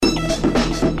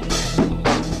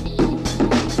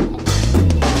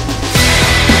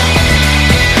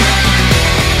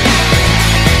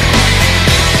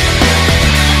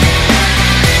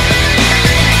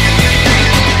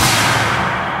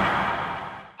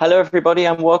Hello, everybody,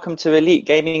 and welcome to Elite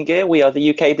Gaming Gear. We are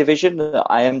the UK division.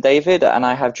 I am David, and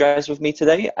I have Dres with me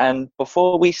today. And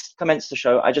before we commence the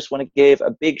show, I just want to give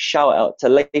a big shout out to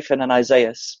Lathan and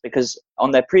Isaiah because on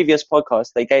their previous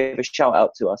podcast, they gave a shout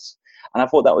out to us, and I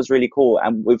thought that was really cool.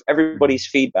 And with everybody's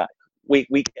feedback, we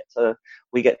get to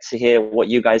hear what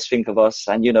you guys think of us.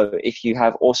 And if you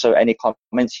have also any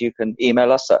comments, you can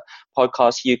email us at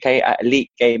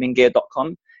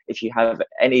podcastuk@elitegaminggear.com. If you have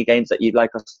any games that you'd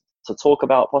like us to talk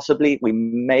about, possibly we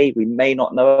may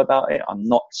not know about it. I'm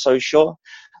not so sure,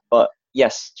 but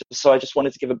yes. So I just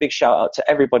wanted to give a big shout out to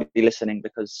everybody listening,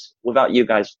 because without you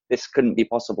guys, this couldn't be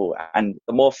possible. And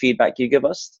the more feedback you give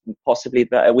us, possibly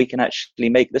the better we can actually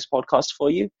make this podcast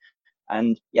for you.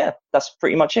 And yeah, that's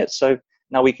pretty much it. So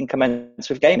now we can commence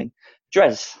with gaming.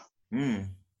 Dres. I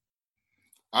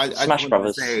Smash just want to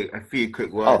Brothers. say a few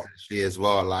quick words actually as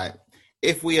well. Like,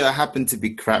 if we happen to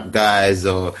be crap guys,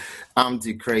 or I'm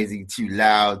too crazy, too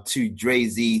loud, too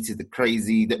drazy, to the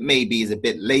crazy that maybe is a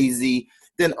bit lazy,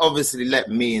 then obviously let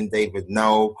me and David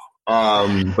know.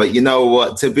 But you know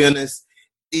what? To be honest,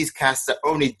 these casts are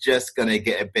only just gonna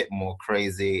get a bit more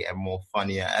crazy and more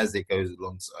funnier as it goes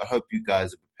along. So I hope you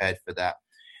guys are prepared for that.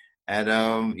 And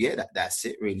that's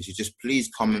it really. So just please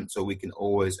comment so we can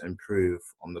always improve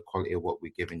on the quality of what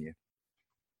we're giving you.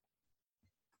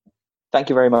 Thank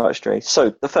you very much, Dre.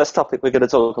 So the first topic we're going to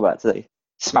talk about today,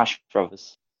 Smash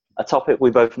Brothers, a topic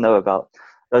we both know about.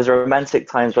 Those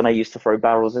romantic times when I used to throw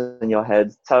barrels in your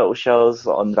head, turtle shells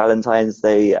on Valentine's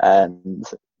Day, and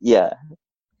yeah,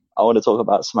 I want to talk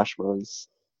about Smash Bros.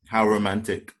 How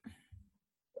romantic.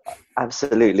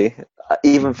 Absolutely.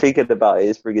 Even thinking about it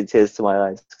is bringing tears to my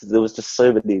eyes, because there was just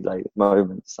so many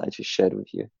moments I just shared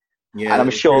with you. Yeah, and I'm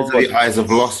sure the eyes have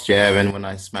lost, and when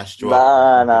I smashed you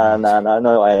up.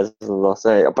 No eyes have lost.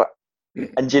 But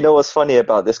and do you know what's funny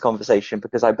about this conversation?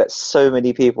 Because I bet so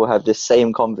many people have this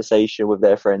same conversation with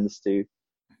their friends too.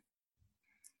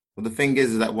 Well, the thing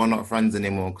is that we're not friends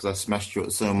anymore, because I smashed you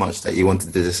up so much that you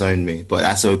wanted to disown me. But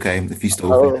that's okay if you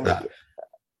still think that.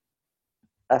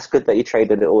 That's good that you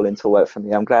traded it all into work for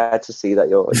me. I'm glad to see that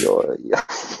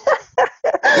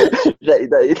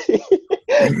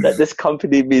that this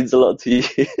company means a lot to you.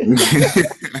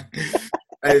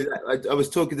 I was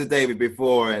talking to David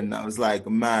before, and I was like,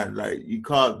 man, you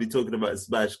can't be talking about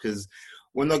Smash, because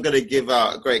we're not going to give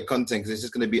out great content, because it's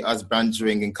just going to be us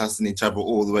bantering and cussing each other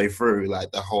all the way through,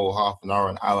 the whole half an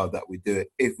hour that we do it,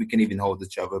 if we can even hold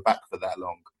each other back for that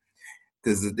long,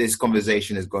 because this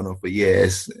conversation has gone on for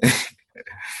years.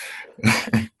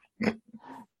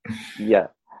 Yeah,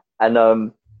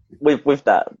 and with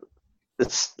that,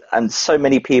 and so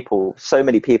many people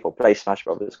play Smash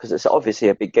Brothers because it's obviously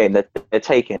a big game. They're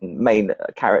taking main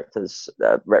characters,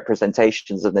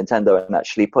 representations of Nintendo, and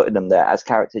actually putting them there as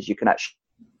characters you can actually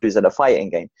use in a fighting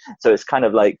game. So it's kind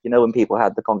of like, when people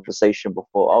had the conversation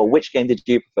before, oh, which game did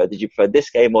you prefer? Did you prefer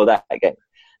this game or that game?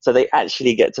 So they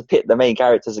actually get to pit the main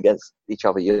characters against each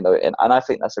other, and I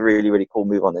think that's a really, really cool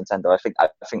move on Nintendo. I think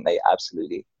they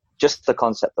absolutely, just the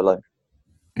concept alone.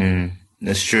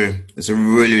 That's true. It's a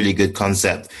really, really good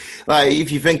concept.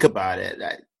 If you think about it,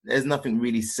 there's nothing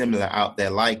really similar out there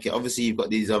like it. Obviously, you've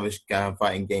got these other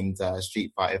fighting games,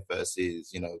 Street Fighter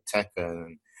versus, Tekken,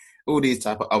 and all these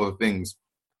type of other things.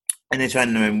 And they're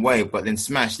trying their own way. But then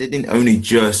Smash, they didn't only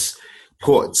just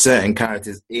put certain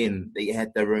characters in. They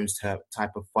had their own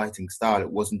type of fighting style.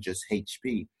 It wasn't just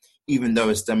HP. Even though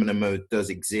a stamina mode does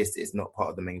exist, it's not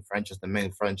part of the main franchise. The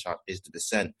main franchise is the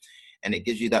percent. And it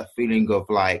gives you that feeling of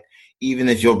even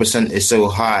if your percent is so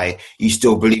high, you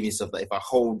still believe in yourself that if I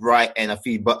hold right and a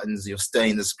few buttons, you'll stay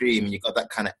in the screen, and you got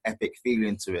that kind of epic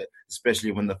feeling to it,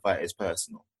 especially when the fight is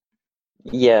personal.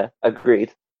 Yeah,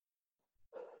 agreed.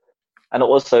 And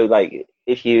also,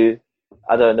 if you,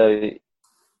 I don't know,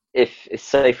 if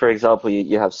say for example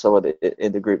you have someone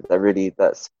in the group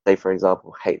that say for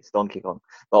example hates Donkey Kong,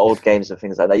 the old games and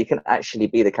things like that, you can actually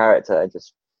be the character and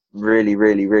just really,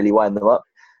 really, really wind them up,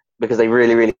 because they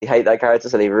really, really hate that character,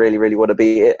 so they really, really want to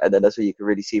beat it, and then that's where you can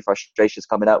really see frustrations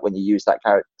coming out when you use that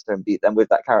character and beat them with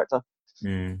that character.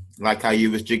 Like how you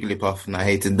was Jigglypuff, and I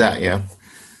hated that, yeah.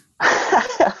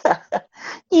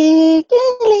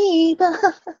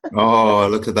 Jigglypuff. Oh,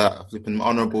 look at that! Flipping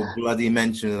honourable bloody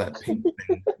mention of that pink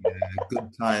thing. Yeah,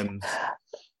 good times.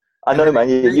 I know, man.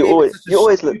 You always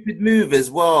look stupid move as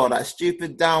well. That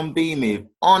stupid down B move.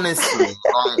 Honestly,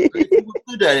 you were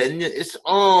good at it. And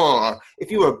if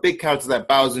you were a big character like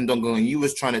Bowser and Donkey Kong, you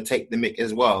was trying to take the mick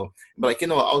as well. But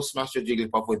what? I'll smash your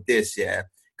Jigglypuff with this, yeah.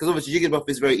 Because obviously Jigglypuff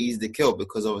is very easy to kill,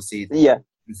 because obviously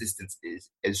resistance is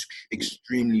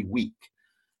extremely weak.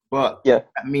 But Yeah.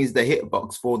 that means the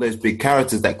hitbox for those big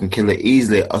characters that can kill it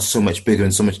easily are so much bigger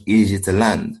and so much easier to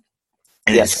land.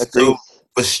 And Yeah, it's agreed. so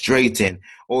frustrating.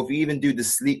 Or if you even do the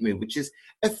sleep move, which is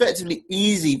effectively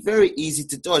easy, very easy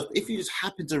to dodge. But if you just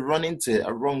happen to run into it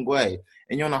a wrong way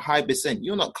and you're on a high percent,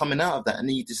 you're not coming out of that. And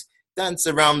then you just dance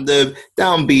around them,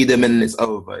 downbeat them, and it's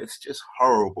over. It's just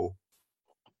horrible.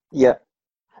 Yeah.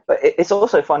 But it's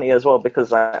also funny as well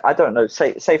because I don't know.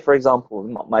 Say for example,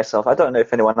 myself. I don't know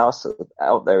if anyone else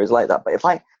out there is like that. But if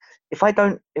I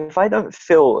don't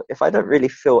really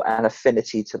feel an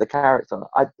affinity to the character,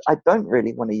 I don't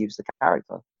really want to use the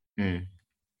character.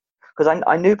 Because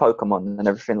I knew Pokemon and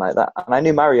everything like that, and I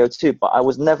knew Mario too. But I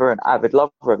was never an avid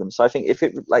lover of them. So I think if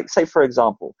it like say for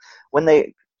example when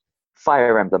they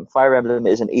Fire Emblem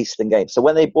is an Eastern game. So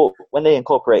when they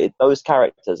incorporated those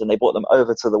characters and they brought them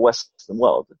over to the Western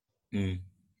world, and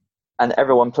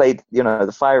everyone played,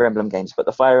 the Fire Emblem games, but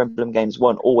the Fire Emblem games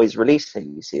weren't always released here.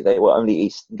 You see, they were only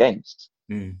Eastern games.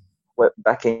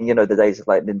 Back in the days of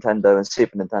like Nintendo and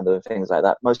Super Nintendo and things like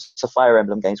that, most of Fire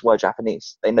Emblem games were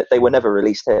Japanese. They were never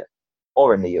released here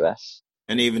or in the US.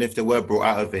 And even if they were brought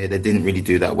out over here, they didn't really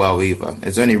do that well either.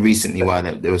 It's only recently why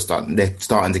they're starting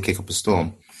to kick up a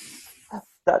storm.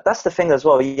 That's the thing as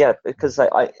well, yeah, because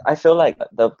I feel like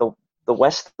the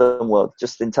Western world,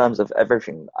 just in terms of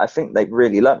everything, I think they've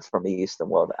really learned from the Eastern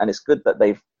world, and it's good that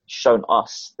they've shown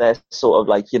us their sort of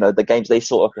like, the games they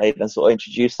sort of played and sort of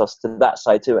introduced us to that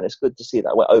side too, and it's good to see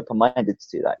that we're open-minded to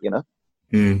do that,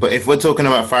 But if we're talking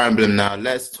about Fire Emblem now,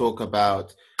 let's talk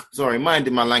about,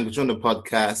 minding my language on the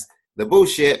podcast, the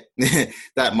bullshit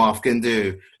that Marth can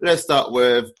do. Let's start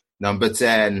with number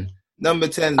 10. Number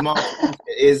 10's Marth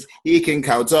is he can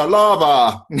counter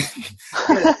lava.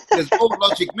 Because all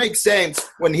logic makes sense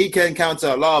when he can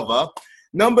counter lava.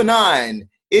 Number 9,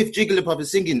 if Jigglypuff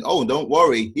is singing, don't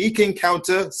worry, he can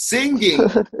counter singing.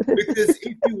 Because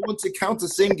if you want to counter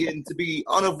singing to be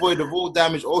unavoidable of all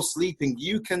damage or sleeping,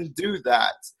 you can do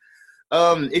that.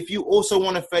 If you also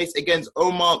want to face against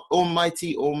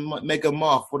Almighty or Mega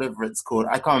Marth, whatever it's called,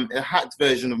 a hacked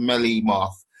version of Melee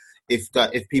Marth, if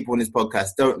people on this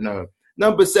podcast don't know.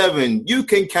 Number 7, you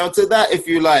can counter that if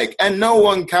you like, and no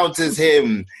one counters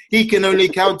him. He can only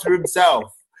counter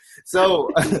himself. So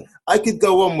I could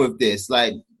go on with this.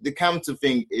 Like the counter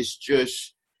thing is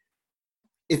just,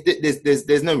 if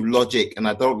there's no logic, and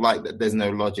I don't like that there's no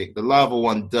logic. The lava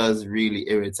one does really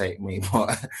irritate me,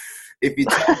 but if you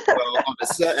on a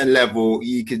certain level,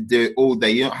 you can do it all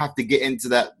day. You don't have to get into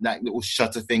that little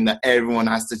shutter thing that everyone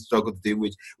has to struggle to do,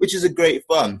 which is a great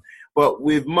fun. But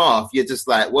with Marth, you're just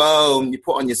like, well, you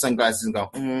put on your sunglasses and go,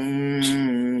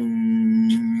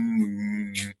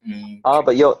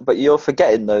 but you're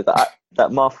forgetting though that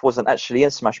Marth wasn't actually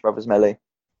in Smash Brothers Melee.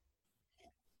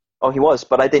 Oh, he was,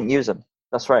 but I didn't use him.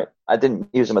 That's right, I didn't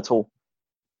use him at all.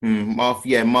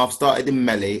 Marth started in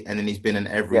Melee, and then he's been in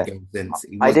every game since.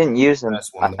 I didn't use him.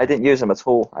 I didn't use him at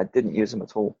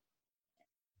all.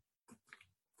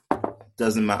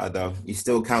 Doesn't matter though. You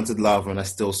still counted lava, and I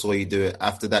still saw you do it.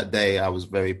 After that day, I was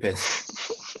very pissed.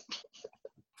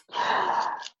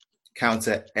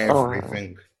 Counter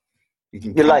everything.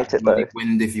 You liked it though.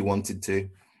 Wind if you wanted to.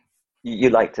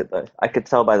 You liked it though. I could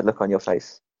tell by the look on your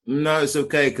face. No, it's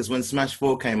okay, because when Smash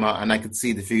 4 came out and I could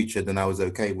see the future, then I was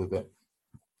okay with it.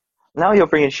 Now you're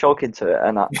bringing Shulk into it,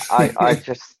 and I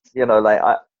just,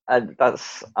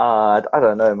 that's I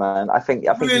don't know, man. I think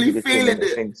really you did too many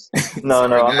things. No,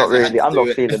 Sorry, I'm not really. I'm not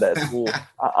it. feeling it at all.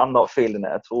 I'm not feeling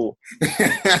it at all.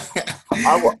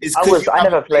 I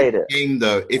never played it. Game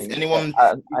though. If anyone,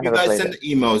 if you guys send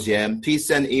emails, please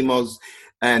send emails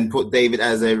and put David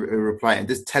as a reply and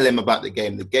just tell him about the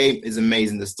game. The game is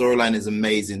amazing. The storyline is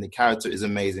amazing. The character is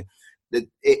amazing.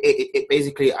 It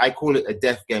basically, I call it a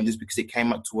death game just because it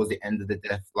came up towards the end of the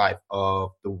death life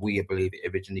of the Wii, I believe it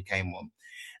originally came on,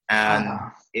 and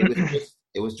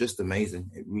it was just amazing.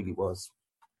 It really was.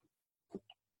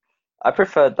 I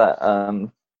preferred that.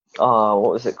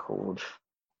 What was it called?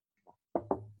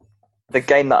 The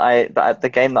game that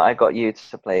I got you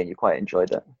to play, and you quite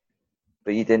enjoyed it,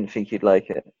 but you didn't think you'd like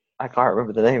it. I can't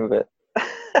remember the name of it.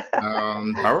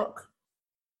 Barrock?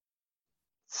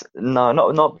 No,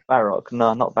 not Barrock.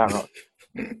 No, not Barrock.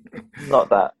 Not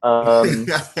that.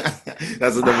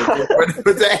 That's another talk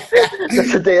for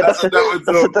today. That's a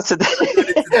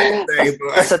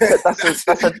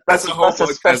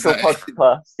special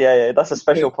podcast. Yeah, that's a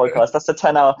special podcast. That's a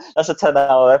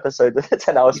 10-hour episode,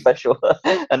 10-hour special,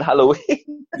 and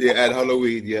Halloween. Yeah, and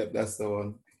Halloween. Yeah, that's the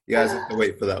one. You guys have to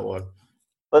wait for that one.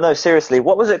 But no, seriously,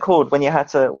 what was it called when you had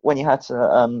to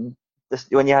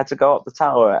go up the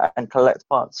tower and collect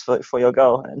parts for your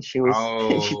girl, and she was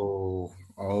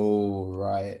Oh,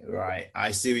 right.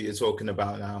 I see what you're talking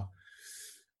about now.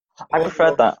 I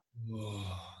preferred that.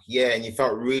 Yeah, and you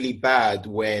felt really bad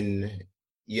when,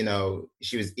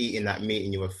 she was eating that meat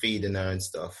and you were feeding her and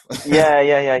stuff. Yeah.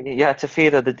 You had to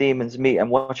feed her the demon's meat and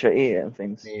watch her eat it and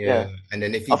things. Yeah, Yeah, and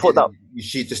then if I you thought that. didn't,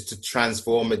 she just to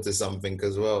transform into something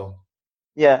as well.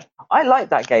 Yeah, I liked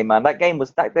that game, man. That game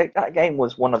was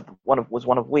one of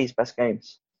Wii's best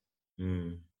games.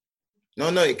 Mm. No,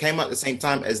 it came out at the same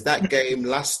time as that game,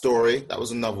 Last Story. That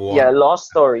was another Yeah, one. Last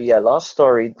Story. Yeah, Last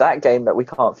Story. That game that we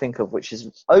can't think of, which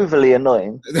is overly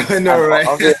annoying. I know, And right?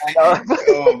 I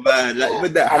Oh man, like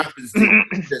when that and happens to you,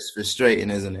 it's just frustrating,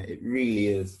 isn't it? It really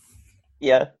is.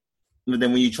 yeah. But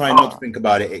then when you try not to Oh, think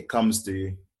about it, it comes to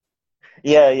you.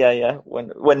 yeah.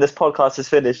 When this podcast is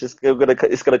finished,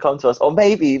 it's gonna come to us. Or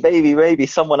maybe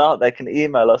someone out there can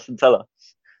email us and tell us.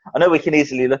 I know we can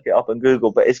easily look it up on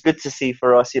Google, but it's good to see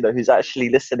for us, who's actually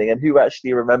listening and who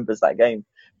actually remembers that game.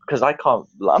 Because I can't,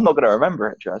 I'm not gonna remember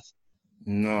it, Jazz.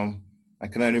 No, I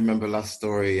can only remember Last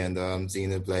Story and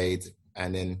Xenoblade,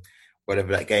 and then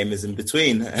whatever that game is in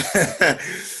between.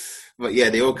 But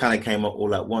yeah, they all kind of came up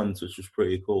all at once, which was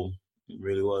pretty cool. It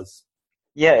really was.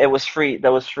 Yeah, it was free.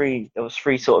 There was three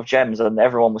sort of gems, and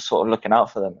everyone was sort of looking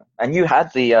out for them. And you had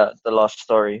the Last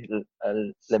Story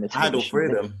I limited had all edition, three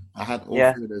of didn't them. I had you? all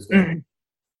Yeah. three of those games.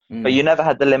 But Mm. you never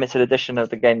had the limited edition of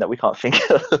the game that we can't think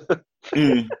of.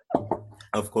 Mm.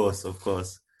 Of course, of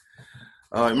course.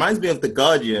 It reminds me of The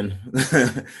Guardian,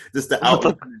 just the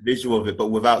outlook and the visual of it, but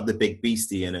without the big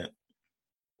beastie in it.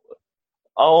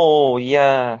 Oh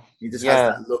yeah, It just has yeah,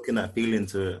 that look and that feeling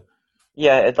to it.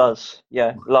 yeah. It does.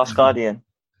 Yeah, Last Guardian.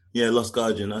 Yeah, Lost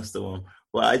Guardian, that's the one.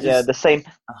 Well, I Yeah, just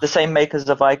the same makers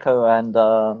of Ico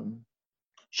and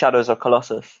Shadows of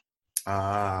Colossus.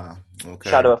 okay.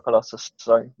 Shadow of Colossus.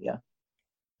 Sorry. Yeah.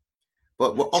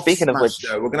 But we're off Speaking of Smash which,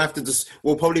 though. We're gonna have to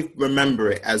we'll probably remember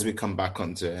it as we come back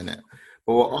onto it, innit?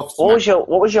 But we're off what Smash.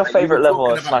 was your You were favorite level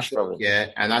talking of about Smash Shulk, Brothers? yeah,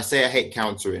 and I say I hate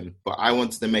countering, but I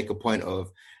wanted to make a point of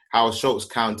how Shulk's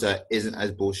counter isn't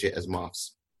as bullshit as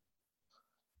Marth's.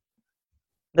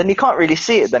 Then you can't really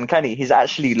see it then, can he? He's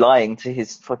actually lying to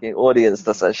his fucking audience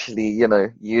that's actually,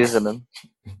 using them.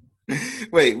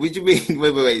 Wait, would you mean?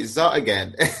 Wait. Start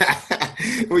again.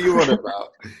 What you on about?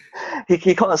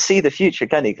 He can't see the future,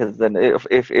 can he? Because then if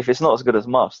it's not as good as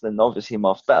Muffs, then obviously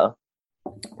Muffs better.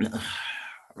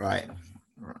 Right,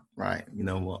 right. You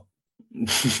know what?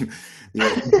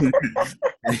 Yeah.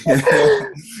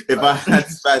 If I had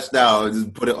Smash now, I'd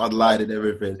just put it online and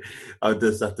everything. I'll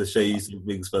just have to show you some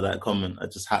things for that comment. I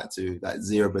just had to, like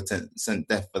 0%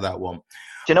 death for that one. Do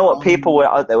you know what people Um, were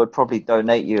out there would probably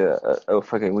donate you a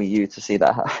fucking Wii U to see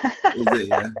that? is it?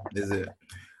 Yeah, is it?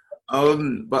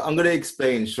 But I'm gonna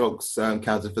explain Shock's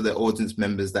counter for the audience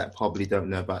members that probably don't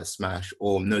know about Smash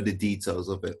or know the details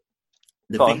of it.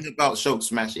 The Go on. thing about Shock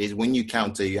Smash is when you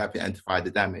counter, you have to identify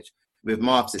the damage. With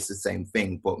Marths, it's the same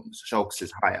thing, but Shock's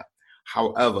is higher.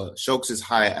 However, Shock's is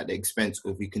higher at the expense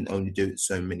of you can only do it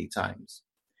so many times.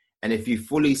 And if you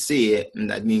fully see it, and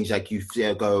that means like you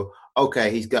go,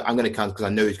 okay, I'm going to counter because I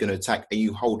know he's going to attack, and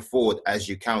you hold forward as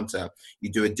you counter.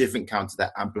 You do a different counter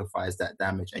that amplifies that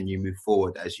damage, and you move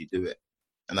forward as you do it.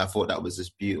 And I thought that was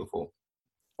just beautiful.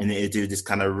 And it do this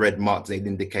kind of red mark to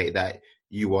indicate that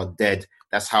you are dead.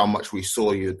 That's how much we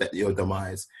saw your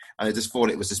demise. And I just thought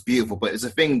it was just beautiful. But it's a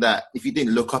thing that if you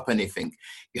didn't look up anything,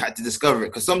 you had to discover it.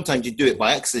 Because sometimes you do it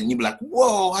by accident. You'd be like,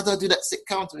 whoa, how do I do that sick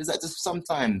counter? Is that just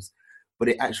sometimes? But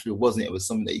it actually wasn't. It was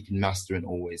something that you can master and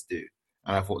always do.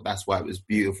 And I thought that's why it was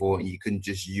beautiful. And you couldn't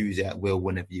just use it at will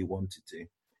whenever you wanted to.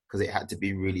 Because it had to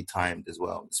be really timed as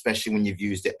well. Especially when you've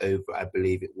used it over, I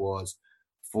believe it was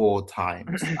 4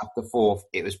 times. After 4th,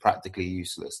 it was practically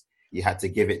useless. You had to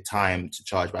give it time to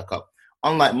charge back up.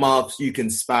 Unlike Marths, you can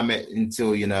spam it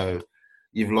until,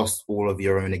 you've lost all of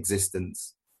your own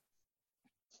existence.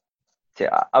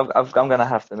 Yeah, I'm gonna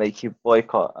have to make you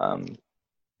boycott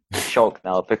Shulk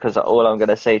now because all I'm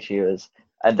gonna say to you is,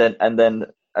 and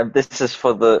this is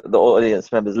for the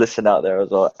audience members listening out there as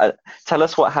well. Tell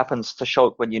us what happens to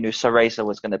Shulk when you knew Cereza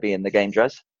was going to be in the game,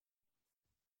 Drez.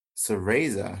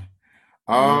 Cereza.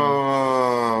 Mm.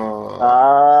 Oh.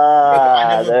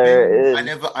 Ah, there it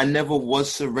is. I never was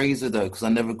Cereza though, because I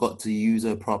never got to use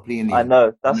her properly in the I end. know.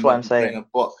 I That's never what got I'm to play saying. her,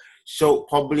 but Shulk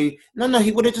probably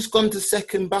he would have just gone to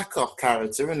second backup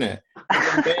character, innit?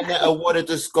 And then Bayonetta would have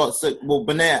just got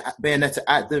Bayonetta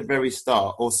at the very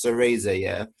start, or Cereza,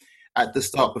 yeah. At the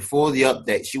start, before the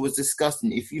update, she was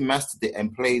disgusting. If you mastered it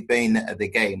and played Bayonetta the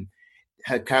game,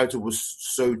 her character was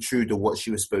so true to what she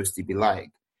was supposed to be like.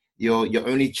 Your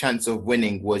only chance of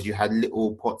winning was you had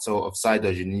little pots of side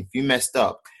dodging. And if you messed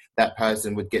up, that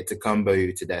person would get to combo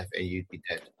you to death and you'd be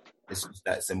dead. It's just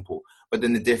that simple. But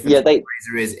then the difference Yeah, with they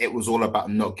Razor is it was all about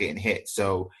not getting hit.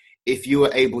 So if you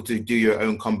were able to do your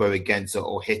own combo against her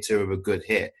or hit her with a good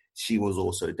hit, she was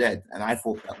also dead. And I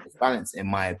thought that was balanced, in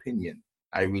my opinion.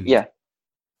 I really yeah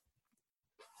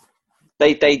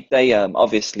they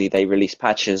obviously they released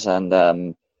patches and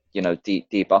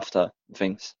debuffed her and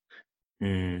things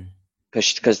Mm.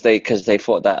 because they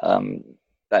thought that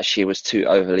that she was too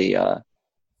overly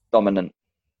dominant.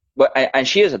 Well, and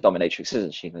she is a dominatrix,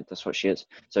 isn't she? Like, that's what she is.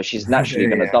 So she's naturally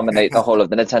going to Yeah. dominate the whole of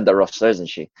the Nintendo roster, isn't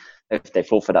she? If they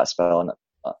fall for that spell on it.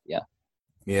 Yeah.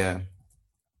 Yeah.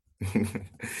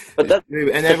 But It's that's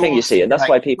true. And the thing everyone you was see, and thinking, that's like,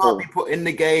 why you can't people. be put in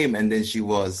the game. And then she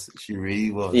was. She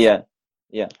really was. Yeah,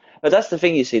 yeah. But that's the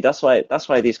thing you see. That's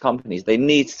why these companies they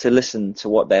need to listen to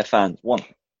what their fans want.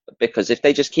 Because if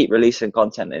they just keep releasing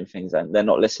content and things and they're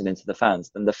not listening to the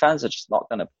fans, then the fans are just not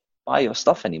going to buy your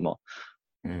stuff anymore.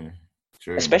 Mm.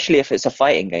 True. Especially if it's a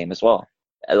fighting game as well.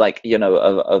 Like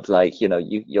of like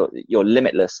you're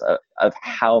limitless of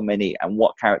how many and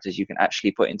what characters you can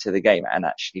actually put into the game, and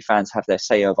actually fans have their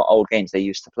say over old games they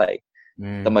used to play. The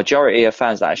Mm. majority of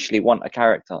fans that actually want a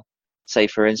character, say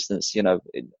for instance,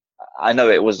 I know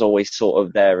it was always sort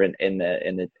of there in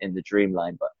the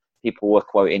Dreamline, but people were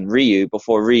quoting Ryu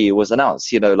before Ryu was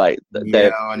announced. Like Yeah,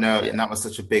 they're I know. And that was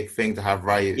such a big thing to have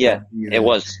Ryu yeah, in it the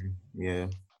was. game. Yeah.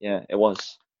 Yeah, it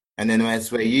was. And then I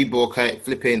swear you bought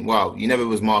flipping. Well, you never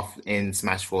was Marth in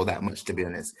Smash 4 that much, to be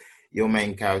honest. Your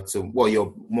main character, well,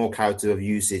 your more character of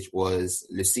usage was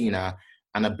Lucina,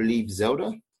 and I believe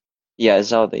Zelda. Yeah,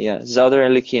 Zelda. Yeah, Zelda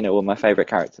and Lucina were my favorite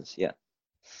characters. Yeah.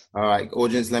 All right,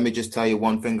 audience, let me just tell you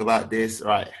one thing about this. All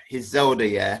right, his Zelda,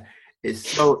 yeah, is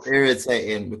so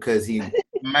irritating because he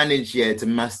managed, yeah, to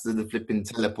master the flipping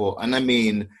teleport. And I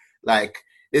mean, like,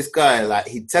 this guy, like,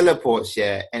 he teleports,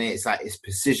 yeah, and it's like it's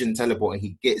precision teleport, and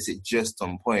he gets it just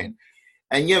on point.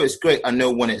 And yeah, it's great. I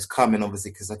know when it's coming,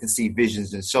 obviously, because I can see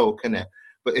visions and so can it.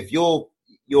 But if your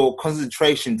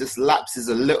concentration just lapses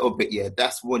a little bit, yeah,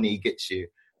 that's when he gets you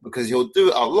because he'll do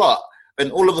it a lot.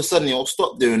 And all of a sudden, he'll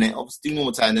stop doing it, obviously,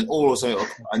 normal time, and then all of a sudden, it'll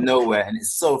come out of nowhere, and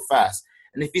it's so fast.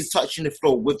 And if he's touching the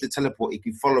floor with the teleport, he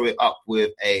can follow it up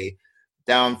with a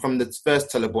down from the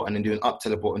first teleport and then do an up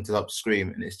teleport until up scream,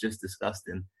 and it's just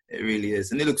disgusting. It really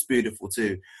is, and it looks beautiful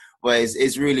too. But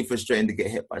it's really frustrating to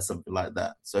get hit by something like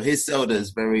that. So his Zelda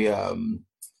is very.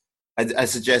 I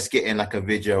suggest getting like a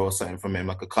video or something from him,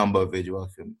 like a combo video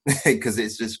of him, because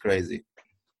it's just crazy.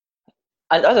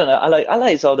 I don't know. I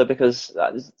like Zelda because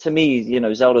to me,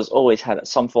 Zelda's always had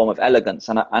some form of elegance,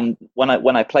 and when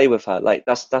I play with her, like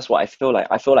that's what I feel like.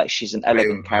 I feel like she's an Play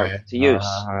elegant with her. character to use.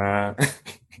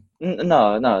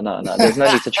 No, no, no, no. There's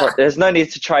no need to try. There's no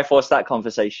need to try force that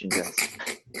conversation, Jess.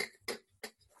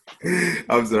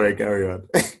 I'm sorry, carry on.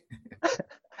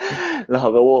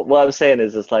 No, but what I'm saying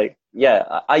is, it's like, yeah,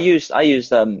 I used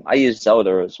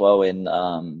Zelda as well in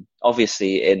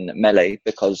obviously in Melee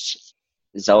because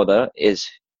Zelda is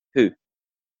who?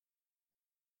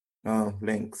 Oh,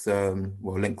 Link's,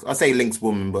 Link's, I say Link's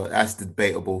woman, but that's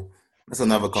debatable. That's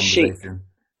another Sheik. conversation.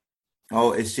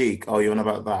 Oh, it's Sheik. Oh, you're on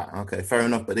about that. Okay, fair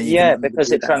enough. But then you can Yeah, never because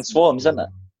do it that. transforms, isn't it?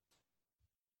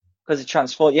 Because it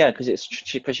transforms. Yeah, because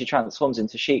she transforms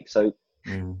into Sheik. So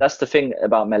Mm. that's the thing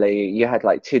about Melee. You had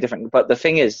like two different, but the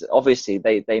thing is, obviously,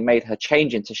 they made her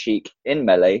change into Sheik in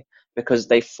Melee because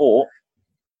they thought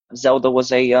Zelda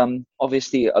was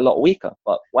obviously a lot weaker.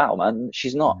 But wow, man,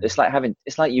 she's not. It's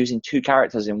like using two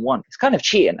characters in one. It's kind of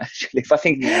cheating, actually. If I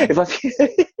think, Yeah. if I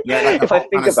Yeah, like a if I whole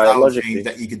think kind of about it style change logically,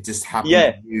 that you could just happen to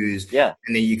yeah, use, yeah,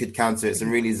 and then you could counter it. So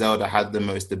really, Zelda had the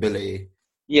most ability.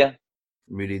 yeah.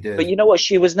 Really But did. you know what?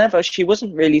 She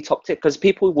wasn't really top tier because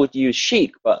people would use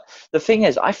Sheik. But the thing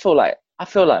is, man, I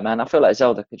feel like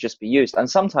Zelda could just be used. And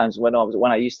sometimes when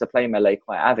I used to play Melee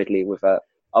quite avidly with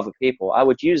other people, I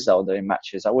would use Zelda in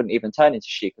matches. I wouldn't even turn into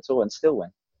Sheik at all and still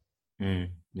win.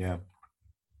 Yeah,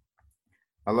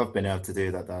 I love being able to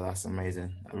do that. Though. That's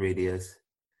amazing. It really is.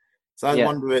 So I Yeah.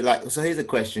 wonder, like, so here's a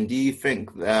question: do you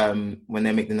think when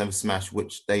they make the number Smash,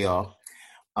 which they are,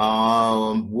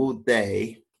 will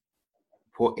they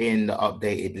put in the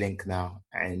updated link now?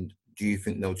 And do you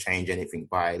think they'll change anything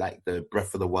by like the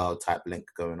Breath of the Wild type link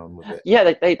going on with it?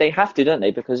 Yeah, they have to, don't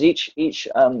they? Because each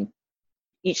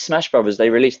Smash Brothers they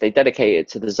release, they dedicate it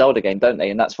to the Zelda game, don't they?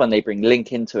 And that's when they bring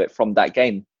Link into it from that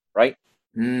game, right?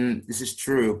 This is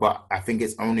true, but I think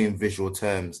it's only in visual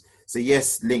terms. So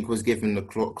yes, Link was given the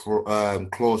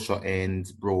claw shot in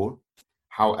Brawl.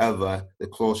 However, the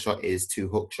claw shot is two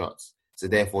hook shots, so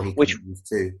therefore he can Which use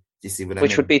two. Do you see what I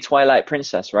which would mean? be Twilight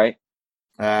Princess, right?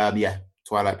 Yeah,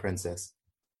 Twilight Princess.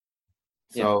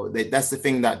 Yeah. So that's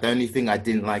the only thing I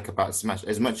didn't like about Smash.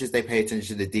 As much as they pay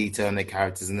attention to the detail and the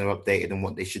characters and they're updated and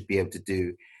what they should be able to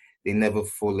do, they never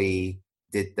fully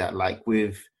did that. Like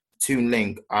with Toon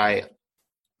Link, I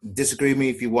disagree with me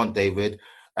if you want, David,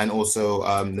 and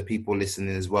also the people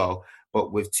listening as well.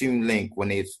 But with Toon Link, when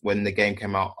the game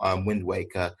came out, Wind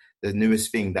Waker, the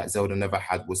newest thing that Zelda never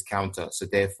had was counter. So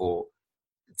therefore,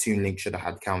 Toon Link should have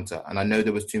had counter. And I know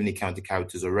there was too many counter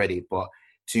characters already, but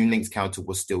Toon Link's counter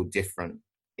was still different.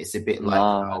 It's a bit like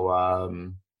No.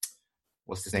 how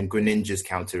what's his name? Greninja's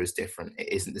counter is different.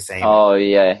 It isn't the same Oh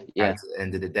yeah, yeah. at the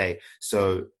end of the day.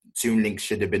 So Toon Link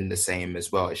should have been the same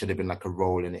as well. It should have been like a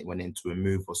roll and it went into a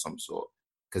move or some sort,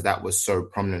 because that was so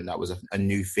prominent. That was a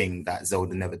new thing that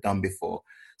Zelda never done before.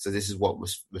 So this is what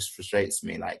was frustrates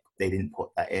me. Like they didn't put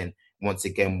that in. Once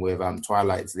again with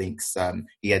Twilight's Links,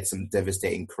 he had some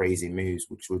devastating, crazy moves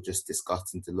which were just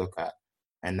disgusting to look at,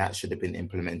 and that should have been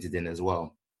implemented in as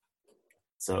well.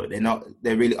 So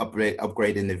they're really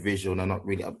upgrading the visual. They're not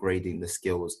really upgrading the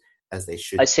skills as they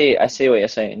should. I see what you're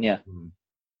saying. Yeah.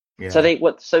 Yeah.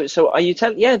 So are you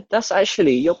telling? Yeah, that's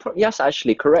actually yes,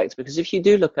 actually correct. Because if you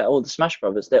do look at all the Smash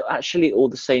Brothers, they're actually all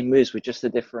the same moves with just a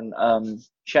different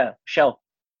shell.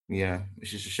 Yeah,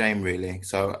 which is a shame, really.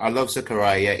 So I love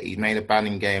Sakurai. Yeah, he made a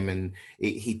banning game and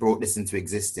he brought this into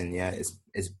existence. Yeah, it's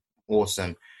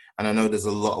awesome, and I know there's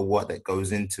a lot of work that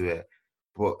goes into it,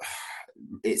 but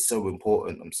it's so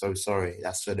important. I'm so sorry.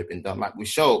 That should have been done. Like with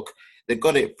Shulk, they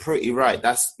got it pretty right.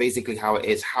 That's basically how it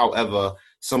is. However,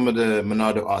 some of the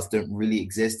Monado arts don't really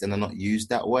exist and are not used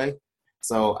that way.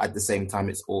 So at the same time,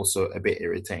 it's also a bit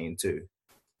irritating too.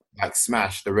 Like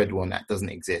Smash, the red one, that doesn't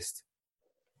exist.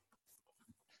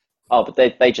 Oh, but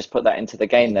they just put that into the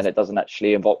game, then it doesn't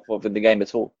actually involve in the game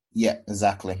at all. Yeah,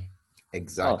 exactly.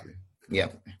 Oh. Yeah.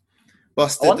 I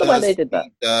Buster wonder why does, they did that.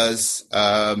 does,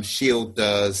 Shield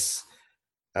does,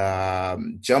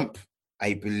 Jump,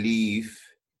 I believe.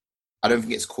 I don't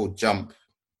think it's called Jump.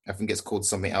 I think it's called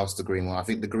something else, the green one. I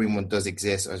think the green one does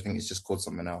exist. I think it's just called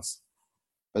something else.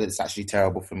 But it's actually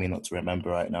terrible for me not to remember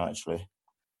right now, actually.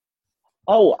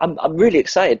 Oh, I'm really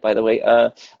excited. By the way, I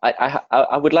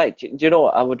would like. Do you know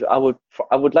what?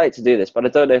 I would like to do this, but I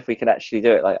don't know if we can actually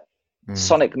do it. Like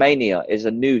Sonic Mania is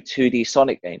a new 2D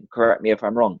Sonic game. Correct me if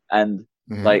I'm wrong. And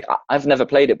like I've never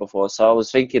played it before, so I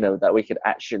was thinking of that we could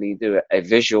actually do a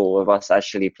visual of us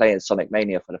actually playing Sonic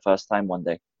Mania for the first time one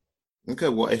day. Okay,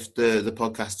 what if the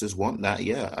podcasters want that?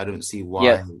 Yeah, I don't see why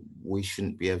Yeah, we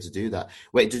shouldn't be able to do that.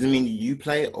 Wait, does it mean you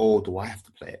play it or do I have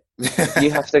to play you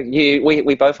it? have to.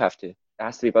 We both have to. It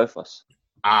has to be both of us.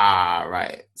 Ah,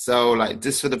 right. So, like,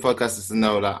 just for the podcasters to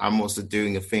know that I'm also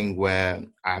doing a thing where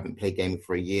I haven't played gaming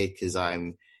for a year because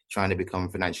I'm trying to become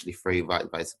financially free,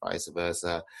 vice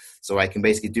versa. So I can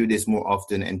basically do this more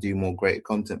often and do more great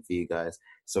content for you guys.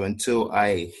 So until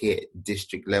I hit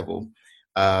district level,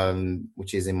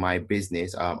 which is in my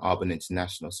business, Arbon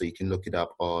International. So you can look it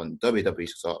up on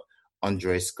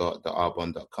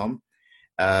www.andrescott.arbon.com.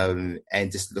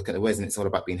 And just look at the ways, and it's all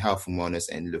about being health and wellness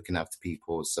and looking after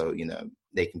people so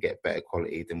they can get better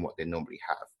quality than what they normally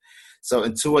have. So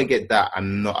until I get that,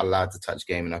 I'm not allowed to touch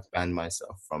gaming. I've banned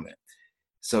myself from it.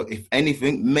 So if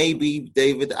anything, maybe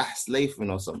David asked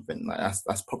Lathan or something. Like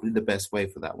that's probably the best way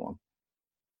for that one.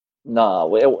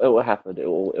 No, it will happen. It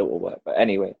will work. But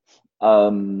anyway,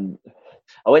 um,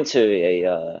 I went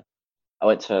to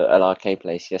an arcade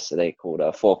place yesterday called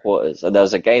Four Quarters, and there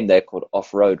was a game there called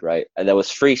Off Road, right? And there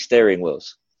was 3 steering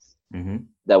wheels. Mm-hmm.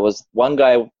 There was one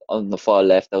guy on the far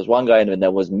left, there was one guy, and there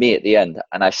was me at the end.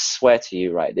 And I swear to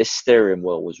you, right, this steering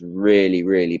wheel was really,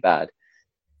 really bad.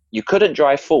 You couldn't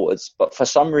drive forwards, but for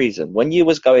some reason, when you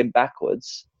was going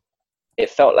backwards, it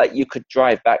felt like you could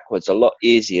drive backwards a lot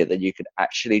easier than you could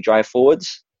actually drive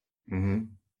forwards. Mm-hmm.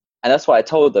 And that's what I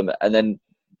told them. And then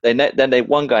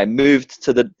one guy moved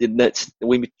to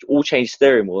we all changed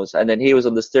steering wheels, and then he was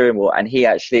on the steering wheel, and he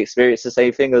actually experienced the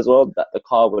same thing as well, that the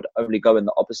car would only go in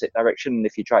the opposite direction, and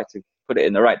if you tried to put it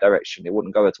in the right direction, it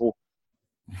wouldn't go at all.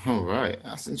 All right,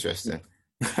 that's interesting.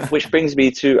 Which brings me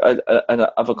to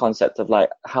another concept of like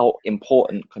how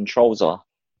important controls are.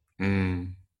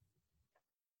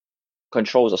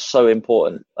 Controls are so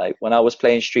important. Like when I was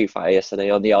playing Street Fighter yesterday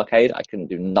on the arcade, I couldn't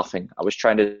do nothing. I was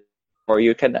trying to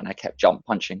Ryuken and I kept jump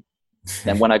punching.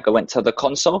 Then when I went to the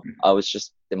console, I was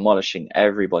just demolishing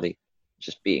everybody,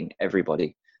 just beating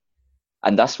everybody.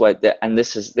 And that's why,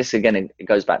 this again, it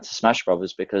goes back to Smash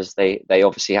Brothers, because they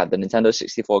obviously had the Nintendo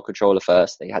 64 controller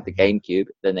first. They had the GameCube,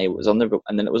 then it was on the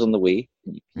Wii.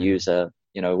 And you could use a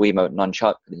Wiimote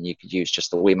nunchuck, and then you could use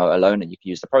just the Wiimote alone, and you could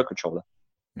use the Pro Controller.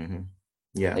 Mm-hmm.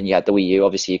 Yeah. Then you had the Wii U.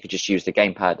 Obviously, you could just use the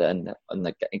gamepad and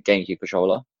the GameCube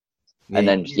controller. Yeah, And you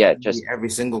then, can use yeah, nearly just, every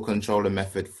single controller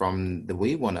method from the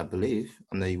Wii one, I believe,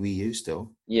 on the Wii U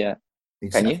still. yeah. You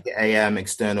just Can have to you? get AM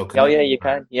external Oh, yeah, connection, you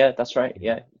right? can. Yeah, that's right.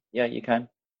 Yeah, yeah, you can.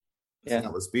 So Yeah,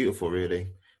 that was beautiful, really.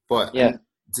 But yeah. and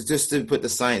just to put the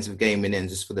science of gaming in,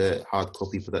 just for the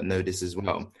hardcore people that know this as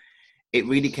well, it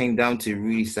really came down to,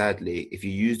 really sadly, if you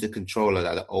used a controller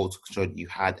like the old controller, you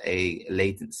had a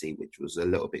latency which was a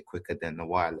little bit quicker than the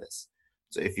wireless.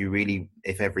 So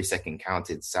if every second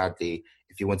counted, sadly,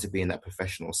 if you want to be in that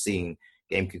professional scene,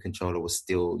 GameCube controller was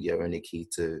still your only key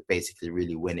to basically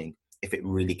really winning. If it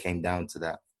really came down to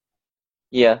that.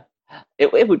 Yeah.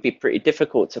 It would be pretty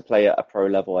difficult to play at a pro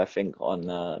level, I think,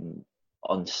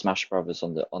 on Smash Brothers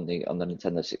on the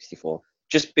Nintendo 64,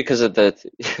 just because of the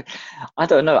I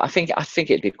don't know. I think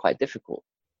it'd be quite difficult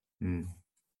Mm.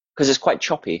 because it's quite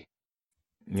choppy.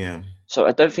 Yeah. So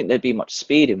I don't think there'd be much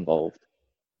speed involved.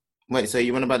 Wait, so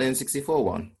you want about the N64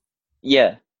 one?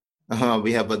 Yeah.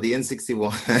 We have, but the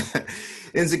N61,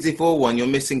 N64 one, you're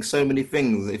missing so many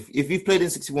things. If you've played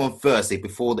N61 first, say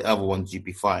before the other ones, you'd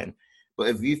be fine. But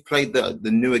if you've played the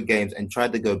newer games and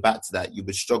tried to go back to that, you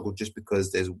would struggle just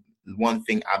because there's one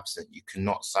thing absent. You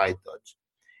cannot side dodge.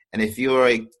 And if you're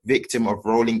a victim of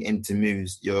rolling into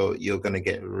moves, you're gonna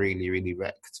get really, really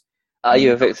wrecked. Are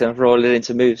you a victim of rolling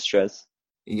into move stress?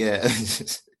 Yeah.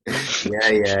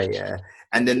 Yeah.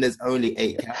 And then there's only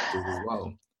 8 characters as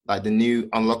well. Like the new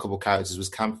unlockable characters was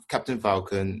Captain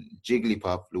Falcon,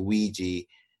 Jigglypuff, Luigi,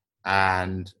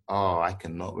 and I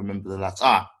cannot remember the last.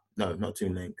 No, not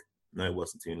Toon Link. No, it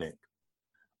wasn't Toon Link.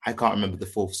 I can't remember the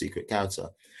fourth secret character.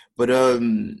 But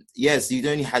yes, you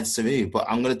only had Samu. But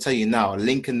I'm gonna tell you now,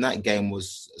 Link in that game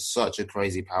was such a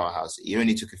crazy powerhouse. He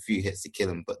only took a few hits to kill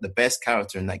him, but the best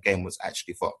character in that game was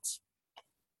actually Fox.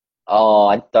 Oh,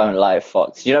 I don't like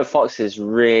Fox. You know, Fox is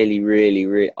really, really,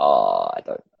 really. Oh, I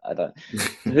don't.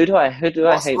 Who do I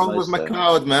What's hate wrong with most my though?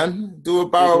 cloud, man? Do a Who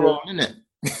barrel do roll, innit?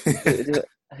 who do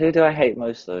who do I hate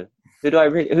most though? Who do I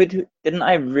really? Didn't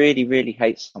I really, really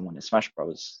hate someone in Smash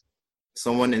Bros?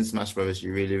 Someone in Smash Brothers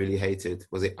you really, really hated.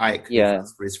 Was it Ike who Yeah. fought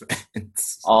for his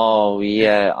friends? Oh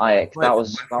yeah, Ike. Fight That for my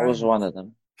was that was friends. one of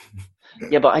them.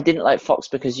 Yeah, but I didn't like Fox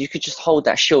because you could just hold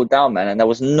that shield down, man, and there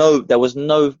was no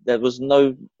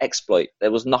exploit.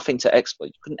 There was nothing to exploit.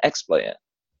 You couldn't exploit it.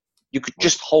 You could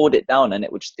just hold it down and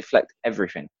it would just deflect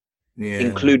everything, Yeah,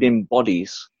 including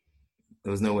bodies.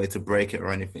 there was no way to break it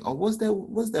or anything. Oh, was there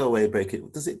a way to break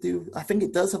it? Does it do? I think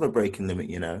it does have a breaking limit.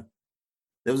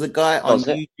 There was a guy on Does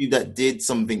it? YouTube that did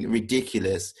something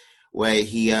ridiculous where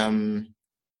he I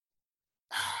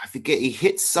forget, he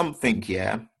hits something,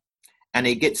 yeah, and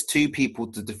he gets two people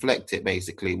to deflect it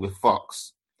basically with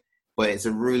Fox. But it's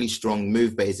a really strong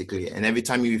move basically, and every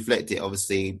time you reflect it,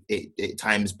 obviously it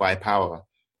times by power.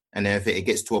 And then if it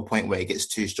gets to a point where it gets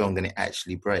too strong, then it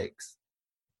actually breaks.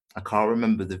 I can't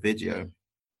remember the video.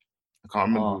 I can't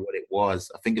remember Oh, what it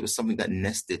was. I think it was something that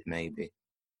Nested maybe.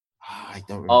 I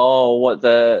don't remember. oh, what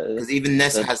Because even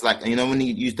Ness the has like, when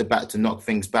you use the bat to knock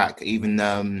things back, even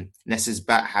Ness's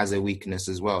bat has a weakness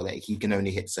as well. That he can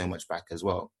only hit so much back as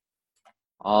well.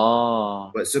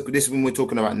 oh, But so this one we're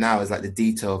talking about now is like the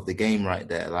detail of the game right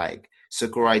there. Like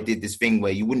Sakurai did this thing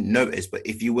where you wouldn't notice, but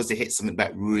if you was to hit something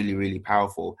back really, really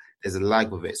powerful, there's a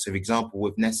lag with it. So for example,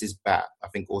 with Ness's bat, I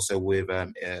think also with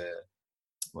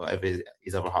whatever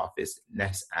his other half is,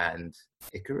 Ness and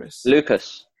Icarus.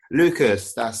 Lucas.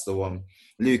 Lucas, that's the one.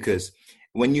 Lucas,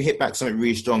 when you hit back something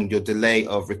really strong, your delay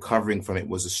of recovering from it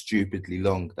was stupidly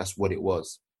long. That's what it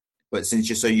was. But since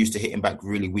you're so used to hitting back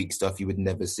really weak stuff, you would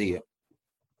never see it.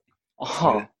 So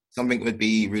Oh something would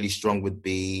be really strong would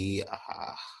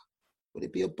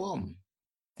it be a bomb?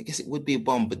 I guess it would be a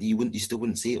bomb, but you still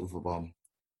wouldn't see it with a bomb.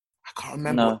 I can't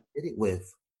remember what no. they did it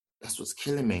with. That's what's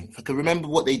killing me. If I can remember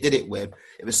what they did it with,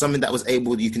 it was something that was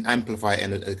you can amplify it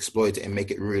and exploit it and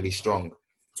make it really strong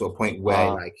to a point where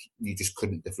Uh, like you just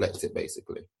couldn't deflect it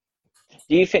basically.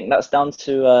 do you think that's down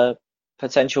to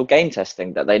potential game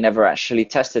testing that they never actually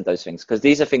tested those things? Because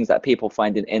these are things that people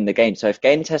find in the game. So if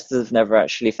game testers have never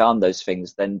actually found those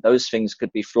things, then those things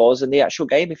could be flaws in the actual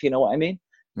game, if you know what I mean.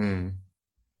 Mm.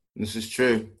 This is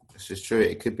true. This is true.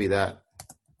 It could be that.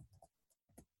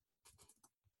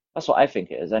 That's what I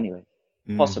think it is anyway.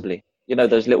 Mm. Possibly. You know,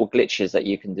 those little glitches that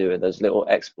you can do and those little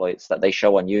exploits that they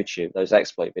show on YouTube, those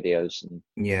exploit videos. And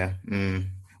Yeah. Mm.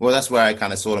 Well, that's where I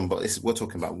kind of saw them, but we're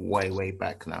talking about way, way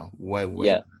back now. Way, way.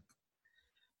 yeah.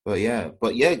 But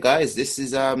yeah, guys, this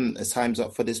is time's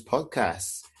up for this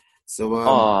podcast. So hope you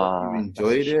That's a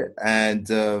enjoyed it, shame.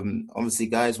 and obviously,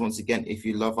 guys, once again, if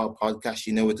you love our podcast,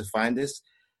 you know where to find us.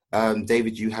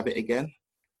 David, you have it again.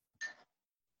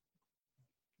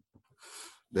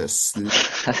 The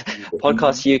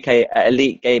Podcast UK at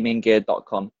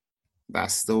elitegaminggear.com.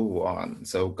 That's the one.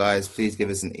 So, guys, please give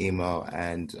us an email,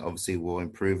 and obviously we'll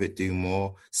improve it, do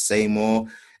more, say more,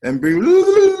 and be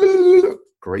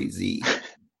crazy.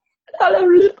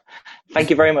 Thank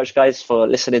you very much, guys, for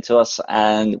listening to us,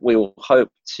 and we will hope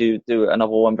to do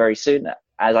another one very soon.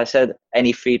 As I said,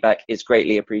 any feedback is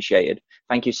greatly appreciated.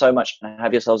 Thank you so much, and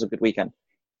have yourselves a good weekend.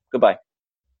 Goodbye.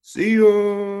 See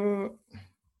ya.